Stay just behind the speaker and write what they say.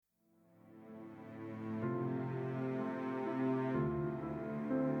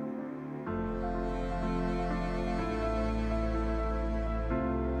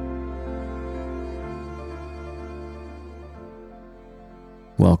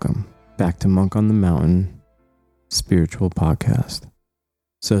Welcome back to Monk on the Mountain Spiritual Podcast.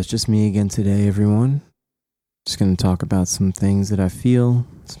 So it's just me again today, everyone. Just going to talk about some things that I feel,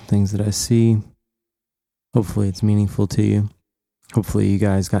 some things that I see. Hopefully it's meaningful to you. Hopefully you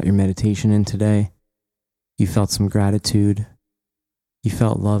guys got your meditation in today. You felt some gratitude. You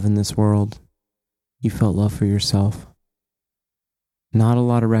felt love in this world. You felt love for yourself. Not a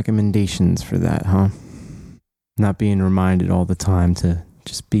lot of recommendations for that, huh? Not being reminded all the time to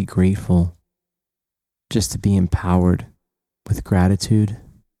just be grateful, just to be empowered with gratitude,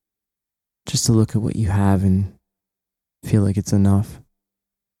 just to look at what you have and feel like it's enough.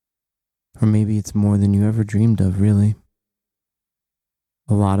 Or maybe it's more than you ever dreamed of, really.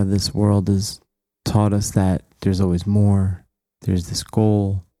 A lot of this world has taught us that there's always more. There's this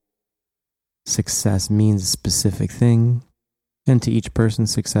goal. Success means a specific thing. And to each person,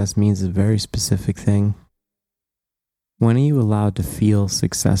 success means a very specific thing. When are you allowed to feel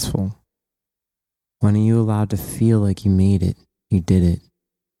successful? When are you allowed to feel like you made it? You did it.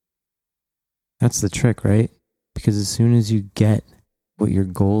 That's the trick, right? Because as soon as you get what your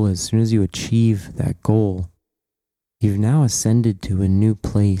goal is, as soon as you achieve that goal, you've now ascended to a new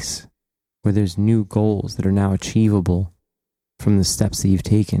place where there's new goals that are now achievable from the steps that you've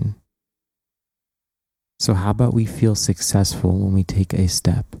taken. So how about we feel successful when we take a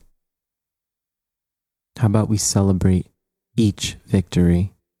step? How about we celebrate each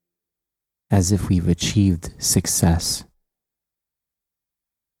victory as if we've achieved success?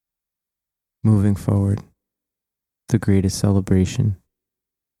 Moving forward, the greatest celebration.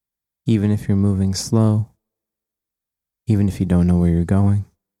 Even if you're moving slow, even if you don't know where you're going,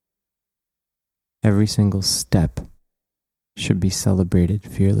 every single step should be celebrated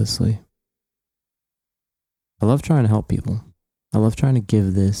fearlessly. I love trying to help people. I love trying to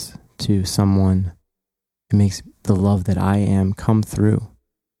give this to someone who makes the love that I am come through.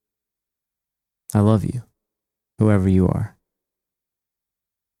 I love you, whoever you are.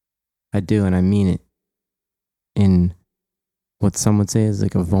 I do, and I mean it in what some would say is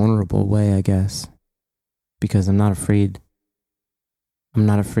like a vulnerable way, I guess, because I'm not afraid. I'm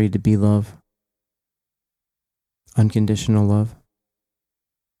not afraid to be love. Unconditional love.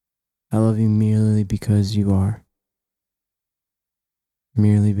 I love you merely because you are.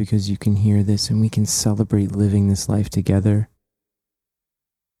 Merely because you can hear this and we can celebrate living this life together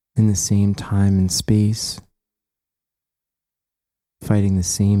in the same time and space, fighting the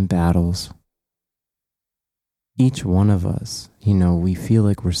same battles. Each one of us, we feel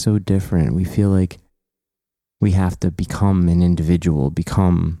like we're so different. We feel like we have to become an individual,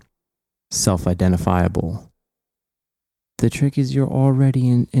 become self-identifiable. The trick is you're already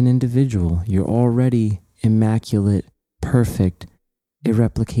an individual. You're already immaculate, perfect,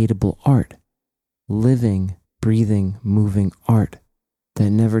 irreplicatable art. Living, breathing, moving art that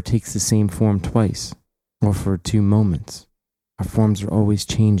never takes the same form twice or for 2 moments. Our forms are always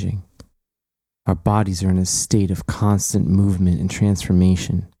changing. Our bodies are in a state of constant movement and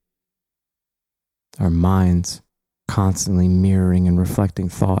transformation. Our minds constantly mirroring and reflecting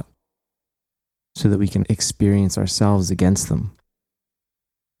thought so that we can experience ourselves against them.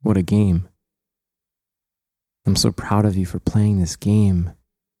 What a game. I'm so proud of you for playing this game.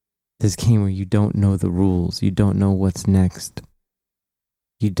 This game where you don't know the rules. You don't know what's next.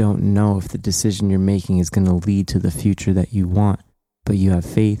 You don't know if the decision you're making is going to lead to the future that you want, but you have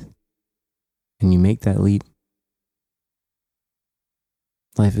faith and you make that leap.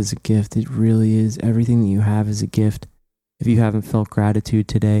 Life is a gift. It really is. Everything that you have is a gift. If you haven't felt gratitude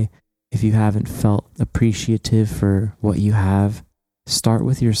today, if you haven't felt appreciative for what you have, start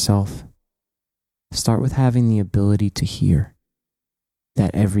with yourself. Start with having the ability to hear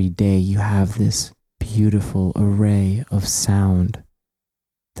that every day you have this beautiful array of sound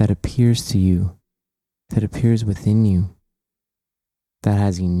that appears to you, that appears within you, that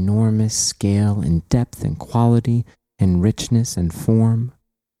has enormous scale and depth and quality and richness and form.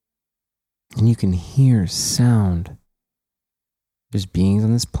 And you can hear sound. There's beings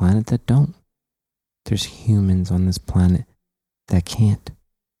on this planet that don't. There's humans on this planet that can't.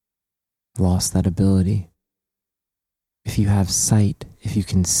 Lost that ability. If you have sight, if you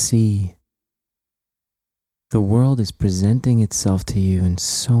can see, the world is presenting itself to you in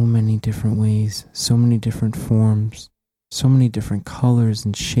so many different ways, so many different forms, so many different colors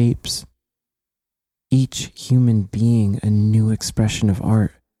and shapes. Each human being a new expression of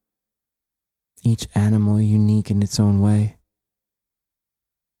art. Each animal unique in its own way.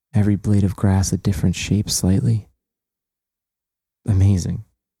 Every blade of grass a different shape slightly. Amazing.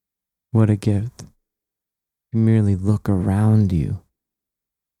 What a gift. You merely look around you.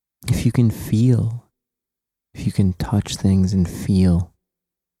 If you can feel, if you can touch things and feel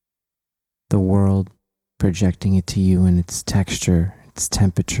the world, projecting it to you in its texture, its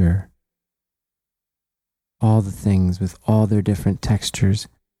temperature, all the things with all their different textures,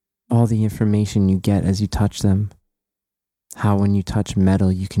 all the information you get as you touch them. How when you touch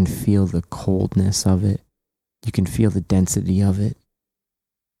metal, you can feel the coldness of it. You can feel the density of it.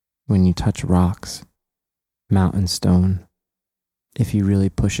 When you touch rocks, mountain stone, if you really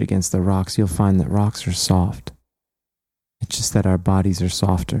push against the rocks, you'll find that rocks are soft. It's just that our bodies are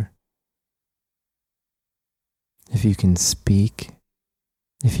softer. If you can speak,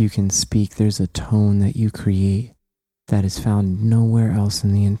 there's a tone that you create that is found nowhere else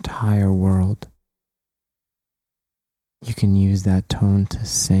in the entire world. You can use that tone to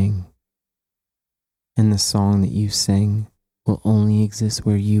sing. And the song that you sing will only exist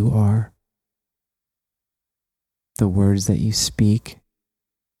where you are. The words that you speak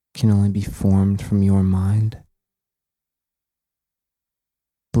can only be formed from your mind.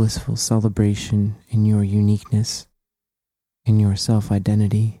 Blissful celebration in your uniqueness, in your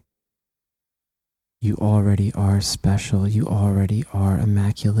self-identity. You already are special. You already are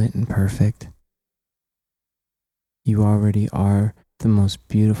immaculate and perfect. You already are the most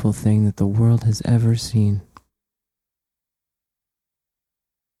beautiful thing that the world has ever seen.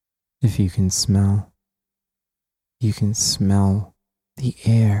 If you can smell the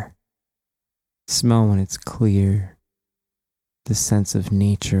air. Smell when it's clear. The sense of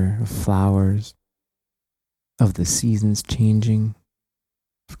nature, of flowers, of the seasons changing,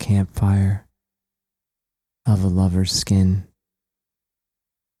 of campfire, of a lover's skin,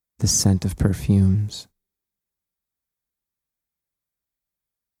 the scent of perfumes.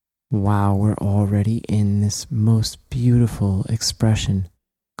 Wow, we're already in this most beautiful expression,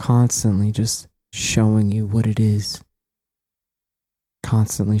 constantly just showing you what it is,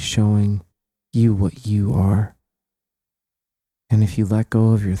 constantly showing you what you are. And if you let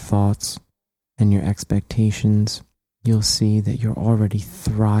go of your thoughts and your expectations, you'll see that you're already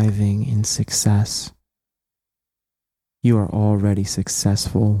thriving in success. You are already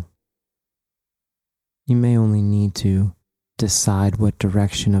successful. You may only need to decide what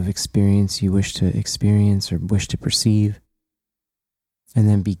direction of experience you wish to experience or wish to perceive, and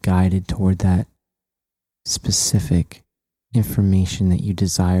then be guided toward that specific information that you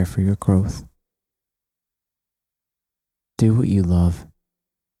desire for your growth. Do what you love.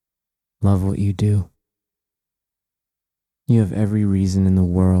 Love what you do. You have every reason in the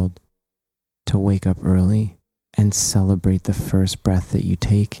world to wake up early and celebrate the first breath that you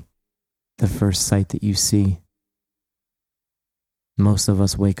take, the first sight that you see. Most of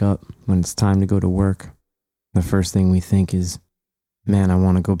us wake up when it's time to go to work. The first thing we think is, man, I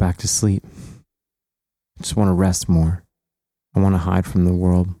want to go back to sleep. I just want to rest more. I want to hide from the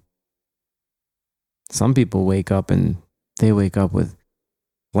world. Some people wake up and they wake up with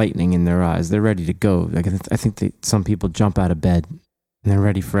lightning in their eyes. They're ready to go. I think some people jump out of bed and they're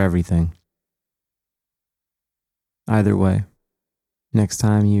ready for everything. Either way, next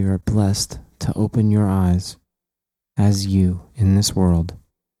time you are blessed to open your eyes as you in this world,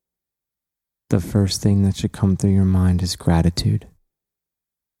 the first thing that should come through your mind is gratitude.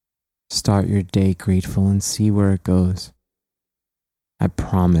 Start your day grateful and see where it goes. I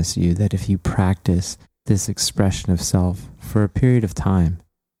promise you that if you practice this expression of self for a period of time,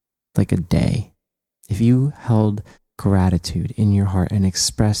 like a day, if you held gratitude in your heart and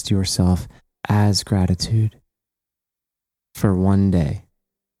expressed yourself as gratitude for one day,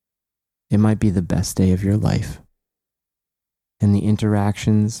 it might be the best day of your life. And the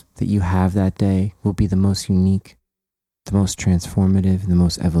interactions that you have that day will be the most unique, the most transformative, the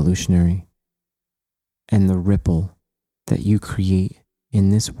most evolutionary. And the ripple that you create in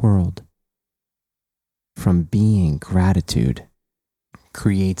this world from being gratitude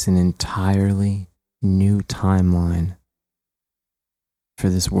creates an entirely new timeline for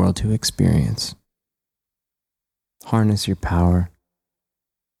this world to experience. Harness your power.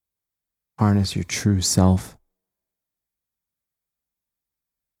 Harness your true self.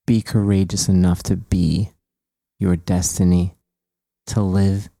 Be courageous enough to be your destiny, to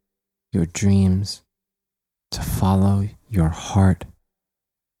live your dreams, to follow your heart,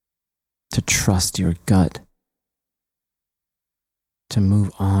 to trust your gut, to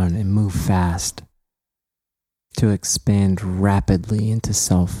move on and move fast, to expand rapidly into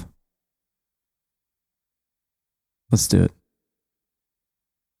self. Let's do it.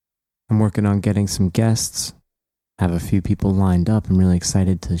 I'm working on getting some guests. I have a few people lined up. I'm really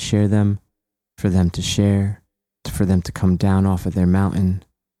excited to share them, for them to share, for them to come down off of their mountain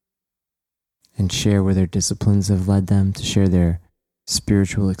and share where their disciplines have led them, to share their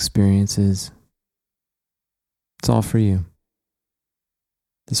spiritual experiences. It's all for you.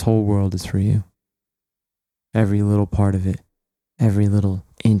 This whole world is for you. Every little part of it, every little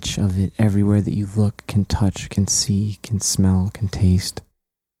inch of it, everywhere that you look, can touch, can see, can smell, can taste.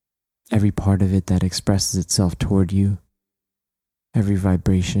 Every part of it that expresses itself toward you. Every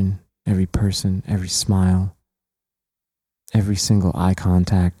vibration, every person, every smile, every single eye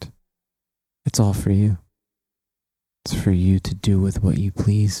contact. It's all for you. It's for you to do with what you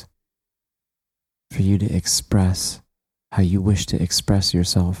please. For you to express how you wish to express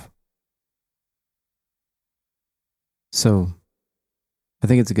yourself. So, I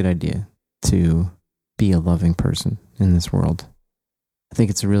think it's a good idea to be a loving person in this world. I think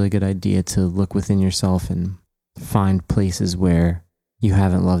it's a really good idea to look within yourself and find places where you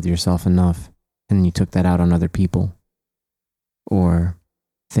haven't loved yourself enough and you took that out on other people. Or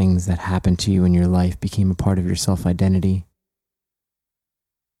things that happened to you in your life became a part of your self-identity.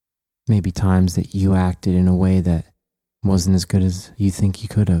 Maybe times that you acted in a way that wasn't as good as you think you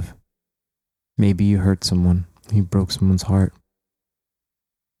could have. Maybe you hurt someone. You broke someone's heart.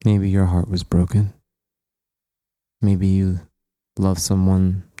 Maybe your heart was broken. Maybe you love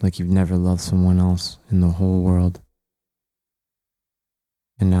someone like you've never loved someone else in the whole world.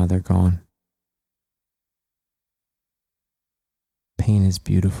 And now they're gone. Pain is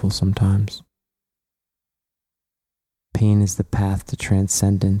beautiful sometimes. Pain is the path to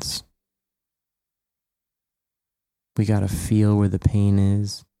transcendence. We gotta feel where the pain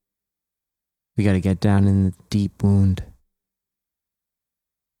is. We gotta get down in the deep wound.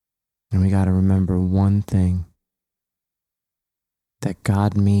 And we gotta remember one thing. That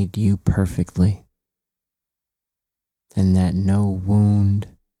God made you perfectly. And that no wound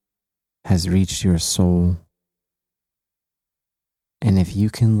has reached your soul. And if you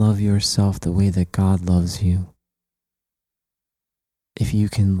can love yourself the way that God loves you, if you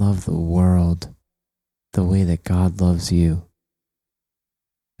can love the world the way that God loves you,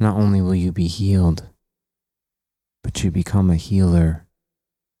 not only will you be healed, but you become a healer.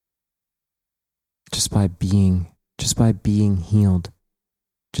 Just by being healed,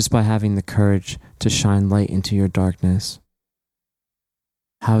 just by having the courage to shine light into your darkness.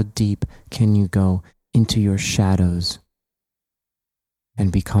 How deep can you go into your shadows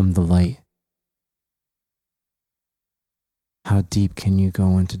and become the light? How deep can you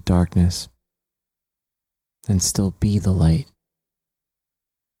go into darkness and still be the light?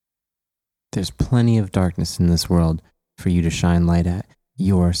 There's plenty of darkness in this world for you to shine light at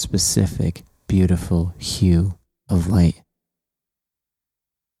your specific, beautiful hue of light.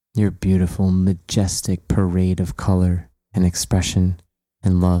 Your beautiful, majestic parade of color and expression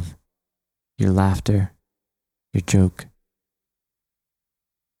and love. Your laughter, your joke.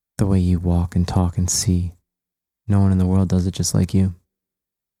 The way you walk and talk and see. No one in the world does it just like you.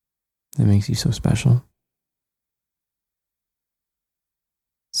 That makes you so special.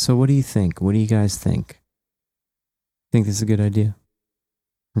 So what do you think? What do you guys think? Think this is a good idea?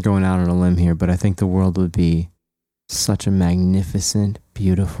 I'm going out on a limb here, but I think the world would be such a magnificent,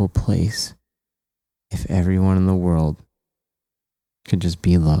 beautiful place if everyone in the world could just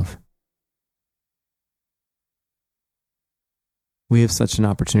be love. We have such an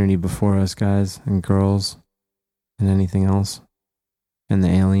opportunity before us, guys and girls, and anything else. And the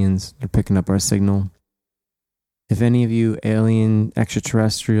aliens, they're picking up our signal. If any of you alien,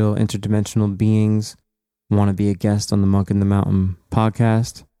 extraterrestrial, interdimensional beings want to be a guest on the Monk in the Mountain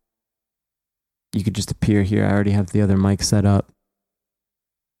podcast, you could just appear here. I already have the other mic set up.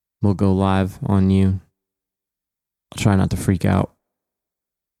 We'll go live on you. I'll try not to freak out.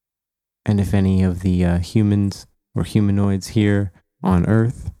 And if any of the humans or humanoids here on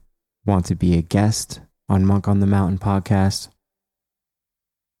Earth want to be a guest on Monk on the Mountain podcast,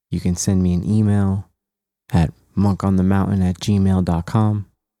 you can send me an email at monkonthemountain@gmail.com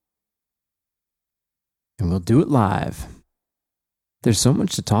and we'll do it live. There's so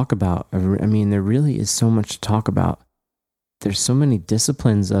much to talk about. I mean, there really is so much to talk about. There's so many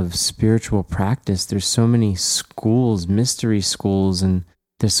disciplines of spiritual practice. There's so many schools, mystery schools, and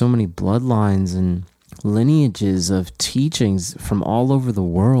there's so many bloodlines and lineages of teachings from all over the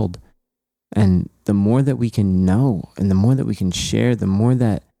world. And the more that we can know and the more that we can share, the more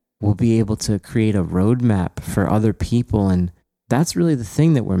that we'll be able to create a roadmap for other people. And that's really the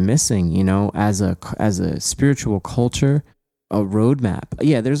thing that we're missing, you know, as a spiritual culture. A roadmap.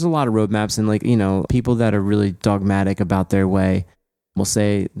 Yeah, there's a lot of roadmaps, and like, you know, people that are really dogmatic about their way will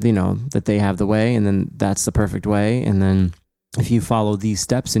say, you know, that they have the way and then that's the perfect way. And then if you follow these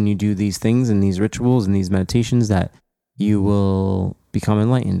steps and you do these things and these rituals and these meditations, that you will become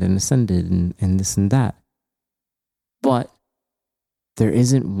enlightened and ascended and this and that. But there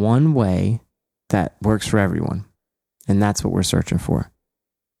isn't one way that works for everyone. And that's what we're searching for.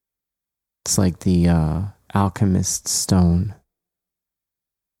 It's like the alchemist's stone.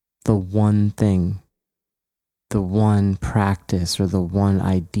 The one thing, the one practice, or the one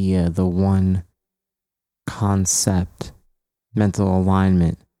idea, the one concept, mental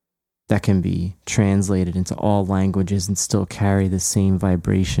alignment that can be translated into all languages and still carry the same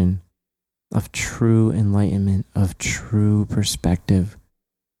vibration of true enlightenment, of true perspective.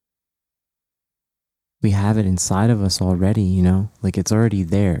 We have it inside of us already, you know, like it's already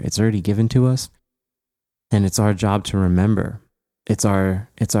there. It's already given to us. And it's our job to remember. It's our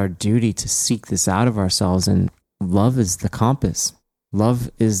duty to seek this out of ourselves. And love is the compass. Love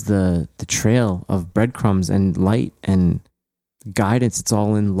is the trail of breadcrumbs and light and guidance. It's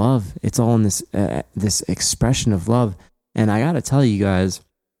all in love. It's all in this expression of love. And I got to tell you guys,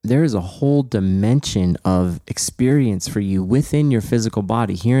 there is a whole dimension of experience for you within your physical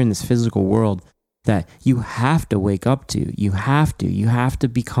body here in this physical world that you have to wake up to. You have to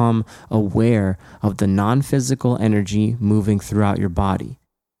become aware of the non-physical energy moving throughout your body.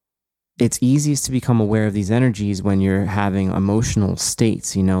 It's easiest to become aware of these energies when you're having emotional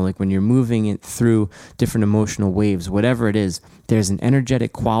states, you know, like when you're moving it through different emotional waves, whatever it is, there's an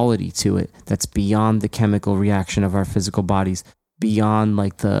energetic quality to it that's beyond the chemical reaction of our physical bodies, beyond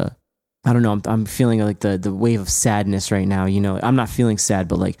like I'm feeling like the wave of sadness right now. You know, I'm not feeling sad,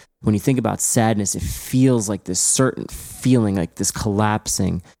 but like when you think about sadness, it feels like this certain feeling, like this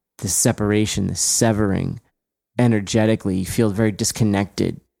collapsing, this separation, this severing. Energetically, you feel very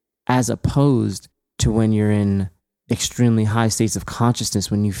disconnected, as opposed to when you're in extremely high states of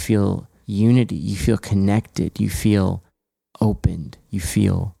consciousness, when you feel unity, you feel connected, you feel opened, you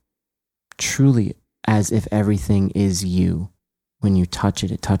feel truly as if everything is you. When you touch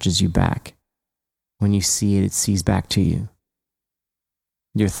it, it touches you back. When you see it, it sees back to you.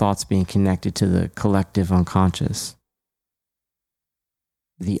 Your thoughts being connected to the collective unconscious.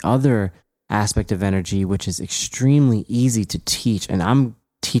 The other aspect of energy, which is extremely easy to teach, and I'm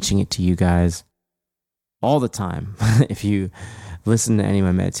teaching it to you guys all the time. If you listen to any of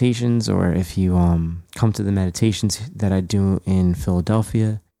my meditations, or if you come to the meditations that I do in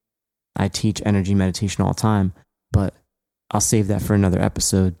Philadelphia, I teach energy meditation all the time, but I'll save that for another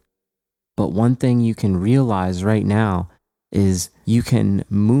episode. But one thing you can realize right now is you can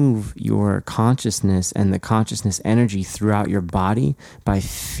move your consciousness and the consciousness energy throughout your body by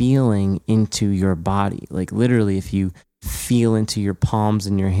feeling into your body. Like literally, if you feel into your palms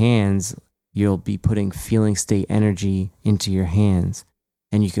and your hands, you'll be putting feeling state energy into your hands.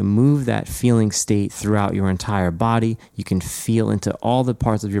 And you can move that feeling state throughout your entire body. You can feel into all the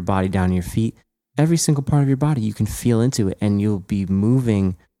parts of your body down to your feet. Every single part of your body, you can feel into it, and you'll be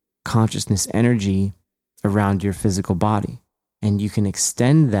moving consciousness energy around your physical body. And you can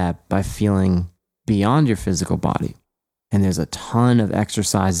extend that by feeling beyond your physical body. And there's a ton of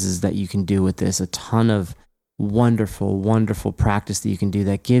exercises that you can do with this, a ton of wonderful, wonderful practice that you can do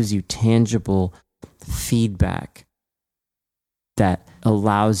that gives you tangible feedback that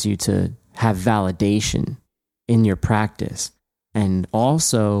allows you to have validation in your practice. And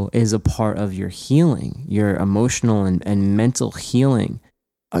also is a part of your healing. Your emotional and mental healing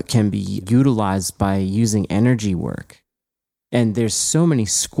can be utilized by using energy work. And there's so many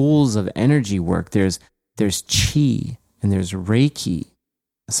schools of energy work. There's Qi and there's Reiki.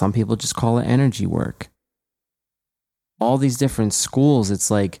 Some people just call it energy work. All these different schools,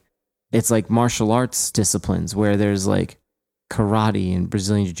 it's like martial arts disciplines where there's like karate and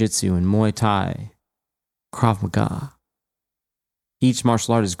Brazilian jiu-jitsu and Muay Thai, Krav Maga. Each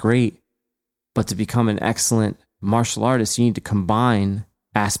martial art is great, but to become an excellent martial artist, you need to combine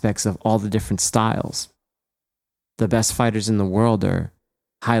aspects of all the different styles. The best fighters in the world are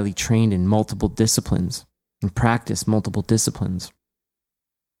highly trained in multiple disciplines and practice multiple disciplines.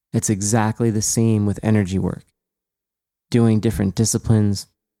 It's exactly the same with energy work. Doing different disciplines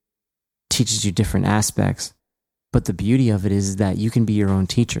teaches you different aspects, but the beauty of it is that you can be your own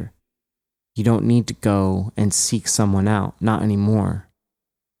teacher. You don't need to go and seek someone out, not anymore.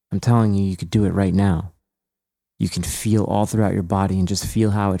 I'm telling you, you could do it right now. You can feel all throughout your body and just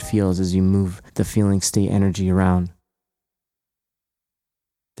feel how it feels as you move the feeling state energy around.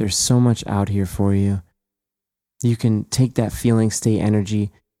 There's so much out here for you. You can take that feeling state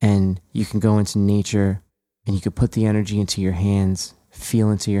energy and you can go into nature and you can put the energy into your hands, feel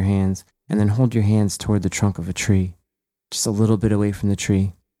into your hands, and then hold your hands toward the trunk of a tree, just a little bit away from the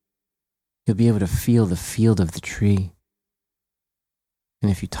tree. You'll be able to feel the field of the tree. And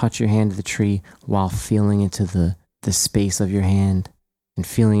if you touch your hand to the tree while feeling into the space of your hand and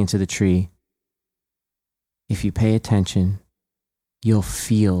feeling into the tree, if you pay attention, you'll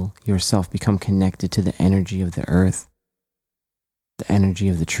feel yourself become connected to the energy of the earth, the energy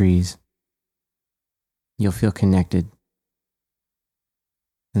of the trees. you'll feel connected.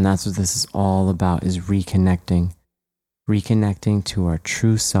 And that's what this is all about, is reconnecting. Reconnecting to our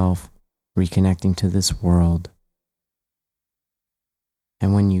true self, reconnecting to this world.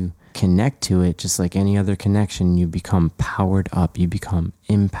 And when you connect to it, just like any other connection, you become powered up, you become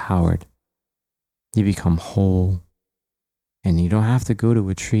empowered, you become whole. And you don't have to go to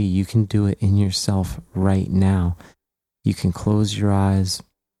a tree. You can do it in yourself right now. You can close your eyes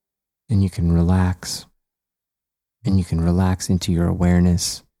and you can relax. And you can relax into your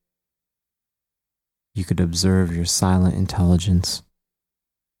awareness. You could observe your silent intelligence.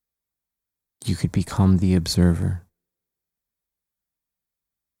 You could become the observer.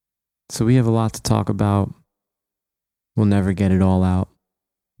 So we have a lot to talk about. We'll never get it all out,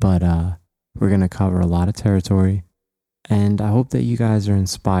 but we're going to cover a lot of territory. And I hope that you guys are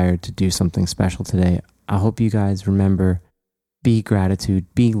inspired to do something special today. I hope you guys remember, be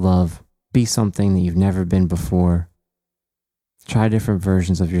gratitude, be love, be something that you've never been before. Try different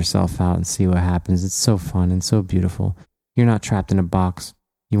versions of yourself out and see what happens. It's so fun and so beautiful. You're not trapped in a box.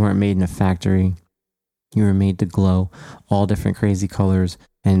 You weren't made in a factory. You were made to glow all different crazy colors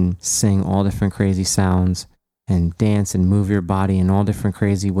and sing all different crazy sounds and dance and move your body in all different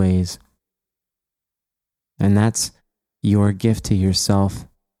crazy ways. And that's your gift to yourself,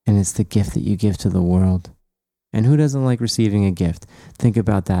 and it's the gift that you give to the world. And who doesn't like receiving a gift? Think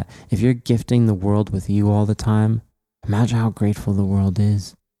about that. If you're gifting the world with you all the time, imagine how grateful the world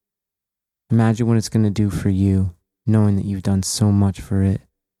is. Imagine what it's going to do for you, knowing that you've done so much for it.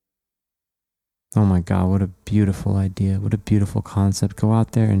 Oh my God, what a beautiful idea. What a beautiful concept. Go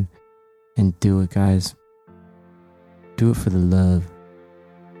out there and do it, guys. Do it for the love.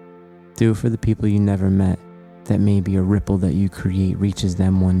 Do it for the people you never met, that maybe a ripple that you create reaches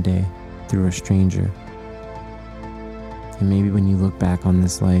them one day through a stranger. And maybe when you look back on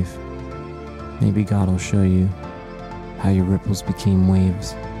this life, maybe God will show you how your ripples became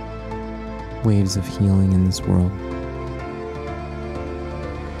waves. Waves of healing in this world.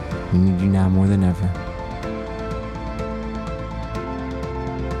 We need you now more than ever.